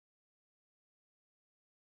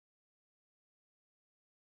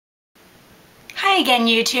Hi again,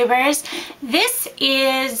 YouTubers. This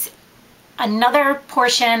is another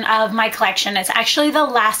portion of my collection. It's actually the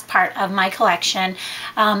last part of my collection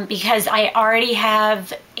because I already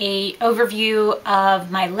have a overview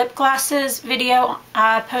of my lip glosses video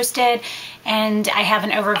posted, and I have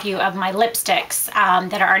an overview of my lipsticks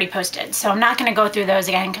that are already posted. So I'm not going to go through those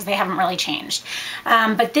again because they haven't really changed.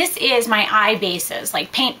 But this is my eye bases,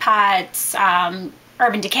 like paint pots,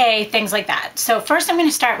 Urban Decay, things like that. So first I'm going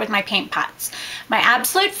to start with my paint pots. My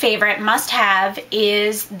absolute favorite must-have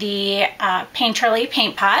is the Painterly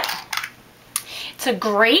paint pot. It's a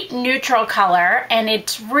great neutral color, and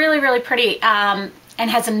it's really pretty and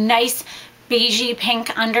has a nice beigey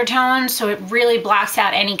pink undertone, so it really blocks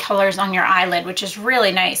out any colors on your eyelid, which is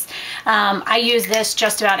really nice. I use this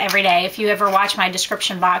just about every day. If you ever watch my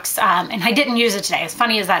description box, and I didn't use it today, as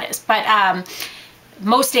funny as that is, but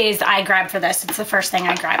most days I grab for this. It's the first thing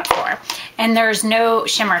I grab for. And there's no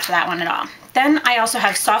shimmer to that one at all. Then I also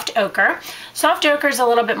have Soft Ochre. Soft Ochre is a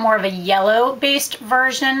little bit more of a yellow-based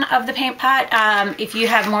version of the paint pot. If you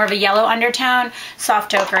have more of a yellow undertone,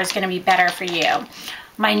 Soft Ochre is going to be better for you.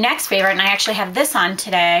 My next favorite, and I actually have this on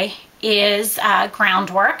today, is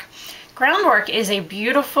Groundwork. Groundwork is a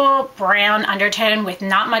beautiful brown undertone with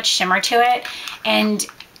not much shimmer to it, and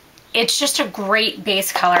it's just a great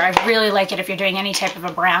base color. I really like it if you're doing any type of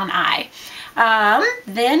a brown eye.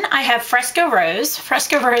 Then I have Fresco Rose.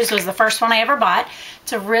 Fresco Rose was the first one I ever bought.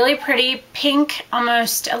 It's a really pretty pink,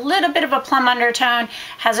 almost a little bit of a plum undertone,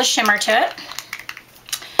 has a shimmer to it.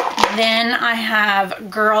 Then I have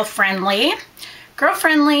Girl Friendly. Girl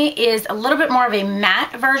Friendly is a little bit more of a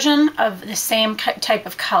matte version of the same type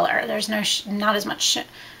of color. There's not as much, I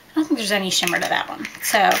don't think there's any shimmer to that one.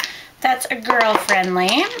 So that's a Girl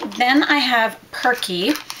Friendly. Then I have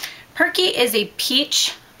Perky. Perky is a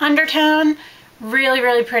peach undertone,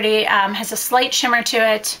 really pretty. Has a slight shimmer to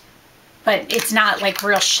it, but it's not like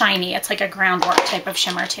real shiny. It's like a Groundwork type of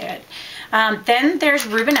shimmer to it. Then there's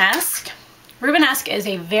Rubenesque. Rubenesque is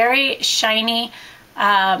a very shiny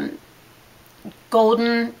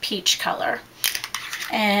golden peach color.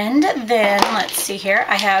 And then let's see here,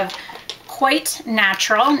 I have Quite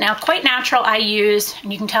Natural. Now Quite Natural I use,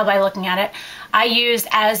 and you can tell by looking at it, I use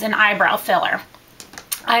as an eyebrow filler.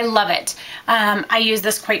 I love it. I use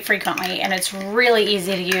this quite frequently, and it's really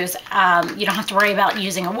easy to use. You don't have to worry about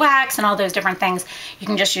using a wax and all those different things. You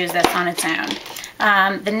can just use this on its own.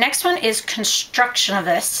 The next one is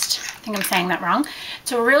Constructionist. I think I'm saying that wrong.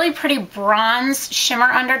 It's a really pretty bronze shimmer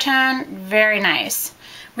undertone, very nice.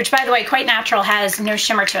 Which, by the way, Quite Natural has no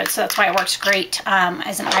shimmer to it, so that's why it works great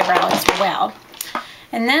as an eyebrow as well.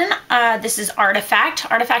 And then this is Artifact.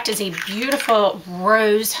 Artifact is a beautiful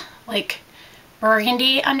rose, like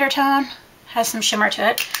burgundy undertone. Has some shimmer to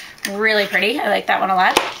it. Really pretty. I like that one a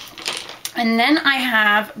lot. And then I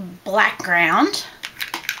have Blackground.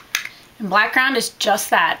 And Blackground is just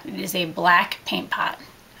that. It is a black paint pot.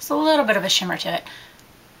 It's a little bit of a shimmer to it.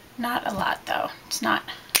 Not a lot, though. It's not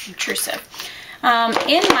intrusive.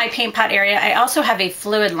 In my paint pot area, I also have a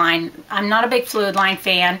fluid line. I'm not a big fluid line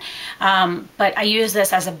fan, but I use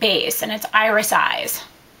this as a base, and it's Iris Eyes.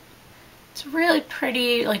 It's a really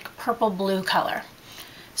pretty, like purple blue color.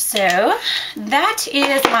 So that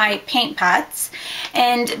is my paint pots.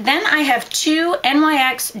 And then I have two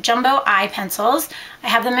NYX Jumbo Eye Pencils. I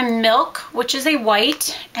have them in Milk, which is a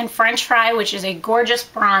white, and French Fry, which is a gorgeous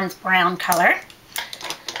bronze brown color.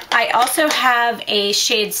 I also have a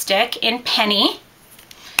shade stick in Penny.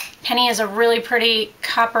 Penny is a really pretty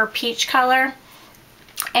copper peach color,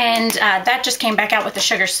 and that just came back out with the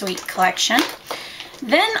Sugar Sweet collection.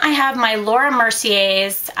 Then I have my Laura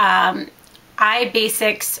Mercier's Eye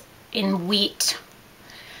Basics in Wheat.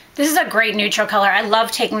 This is a great neutral color. I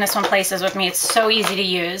love taking this one places with me. It's so easy to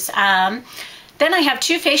use. Then I have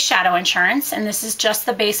Too Faced Shadow Insurance, and this is just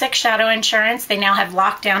the basic Shadow Insurance. They now have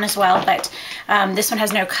Lockdown as well, but this one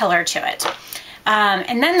has no color to it.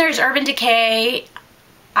 And then there's Urban Decay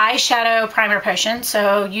Eyeshadow Primer Potion,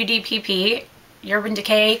 so UDPP, Urban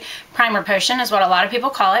Decay Primer Potion is what a lot of people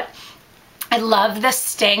call it. I love the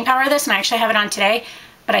staying power of this, and I actually have it on today,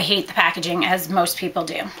 but I hate the packaging, as most people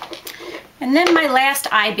do. And then my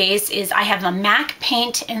last eye base is I have a MAC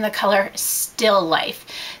paint in the color Still Life.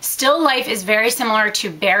 Still Life is very similar to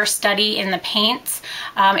Bare Study in the paints.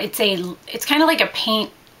 It's kind of like a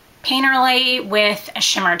painterly with a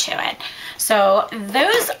shimmer to it. So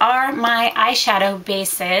those are my eyeshadow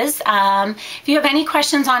bases. If you have any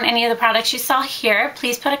questions on any of the products you saw here,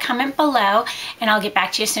 please put a comment below, and I'll get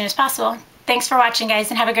back to you as soon as possible. Thanks for watching, guys,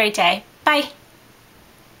 and have a great day. Bye.